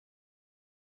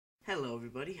Hello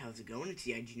everybody, how's it going? It's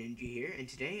the IG Ninja here, and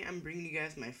today I'm bringing you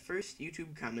guys my first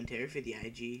YouTube commentary for the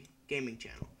IG Gaming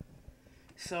channel.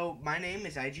 So, my name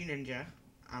is IG Ninja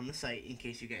on the site, in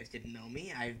case you guys didn't know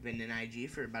me. I've been in IG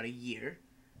for about a year,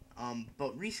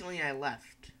 but recently I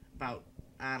left about,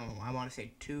 I don't know, I want to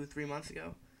say 2-3 months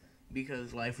ago,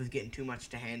 because life was getting too much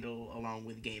to handle along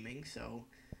with gaming, so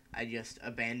I just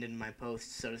abandoned my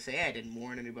posts, so to say. I didn't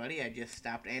warn anybody, I just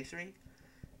stopped answering,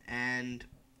 and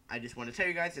I just want to tell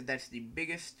you guys that that's the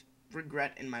biggest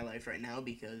regret in my life right now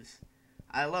because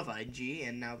I love IG,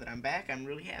 and now that I'm back, I'm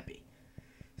really happy.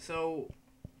 So,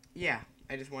 yeah,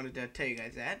 I just wanted to tell you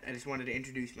guys that. I just wanted to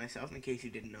introduce myself in case you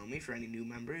didn't know me, for any new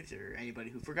members or anybody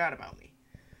who forgot about me.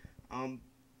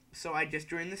 So I just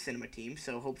joined the cinema team,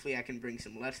 so hopefully I can bring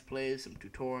some Let's Plays, some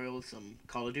tutorials, some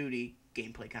Call of Duty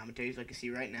gameplay commentaries like you see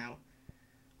right now.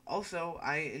 Also,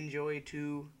 I enjoy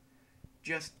to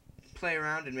just play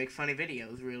around and make funny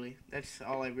videos, really. That's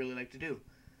all I really like to do.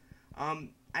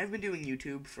 I've been doing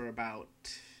YouTube for about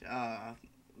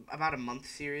a month,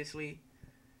 seriously,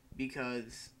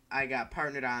 because I got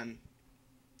partnered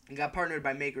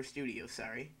by Maker Studios,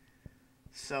 sorry.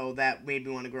 So that made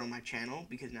me want to grow my channel,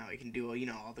 because now I can do,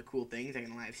 all the cool things. I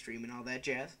can live stream and all that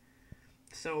jazz.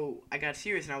 So I got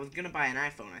serious, and I was going to buy an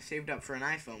iPhone. I saved up for an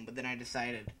iPhone, but then I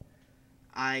decided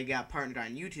I got partnered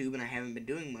on YouTube, and I haven't been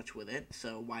doing much with it,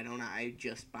 so why don't I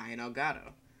just buy an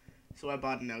Elgato? So I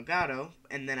bought an Elgato,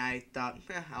 and then I thought,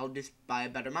 I'll just buy a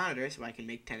better monitor so I can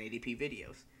make 1080p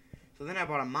videos. So then I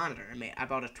bought a monitor. I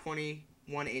bought a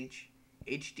 21-inch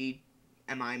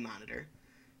HDMI monitor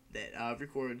that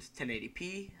records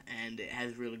 1080p, and it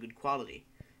has really good quality,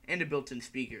 and a built-in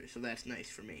speaker, so that's nice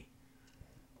for me.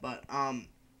 But,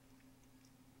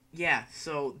 yeah,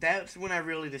 so that's when I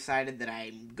really decided that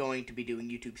I'm going to be doing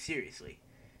YouTube seriously.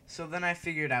 So then I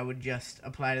figured I would just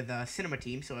apply to the cinema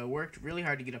team, so I worked really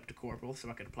hard to get up to corporal so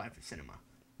I could apply for cinema.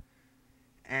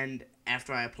 And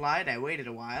after I applied, I waited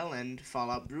a while, and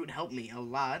Fallout Brute helped me a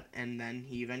lot, and then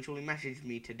he eventually messaged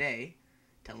me today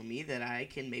telling me that I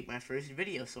can make my first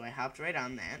video, so I hopped right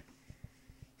on that.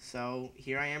 So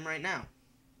here I am right now.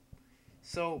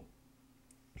 So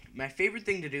my favorite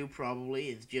thing to do probably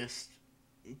is just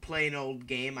play an old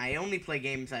game. I only play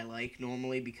games I like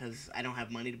normally because I don't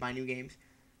have money to buy new games.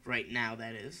 Right now,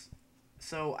 that is.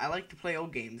 So I like to play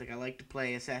old games. Like I like to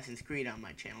play Assassin's Creed on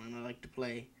my channel, and I like to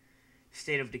play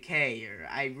State of Decay, or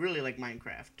I really like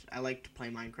Minecraft. I like to play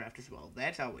Minecraft as well.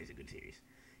 That's always a good series.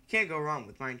 You can't go wrong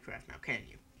with Minecraft now, can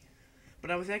you?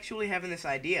 But I was actually having this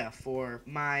idea for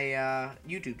my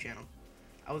YouTube channel.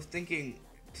 I was thinking,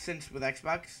 since with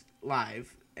Xbox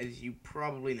Live, as you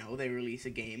probably know, they release a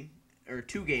game, or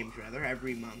 2 games rather,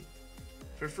 every month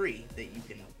for free that you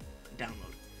can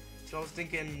download. So I was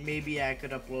thinking maybe I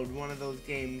could upload one of those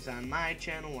games on my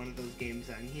channel, one of those games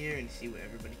on here, and see what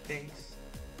everybody thinks.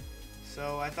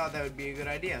 So I thought that would be a good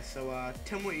idea. So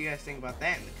tell me what you guys think about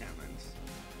that in the comments.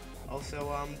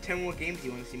 Also, tell me what games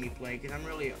you want to see me play, because I'm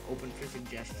really open for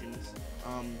suggestions.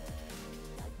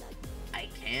 I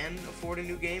can afford a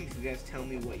new game if you guys tell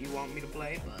me what you want me to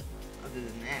play, but other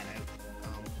than that,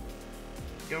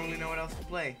 I don't really know what else to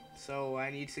play, so I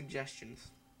need suggestions.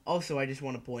 Also, I just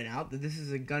want to point out that this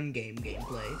is a gun game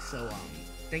gameplay, so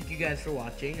thank you guys for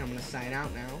watching. I'm going to sign out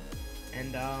now,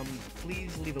 and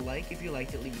please leave a like if you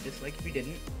liked it, leave a dislike if you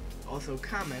didn't. Also,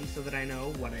 comment so that I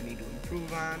know what I need to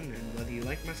improve on, and whether you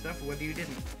liked my stuff or whether you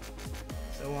didn't.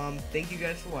 So, thank you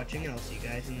guys for watching, and I'll see you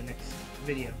guys in the next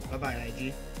video. Bye-bye,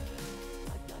 IG.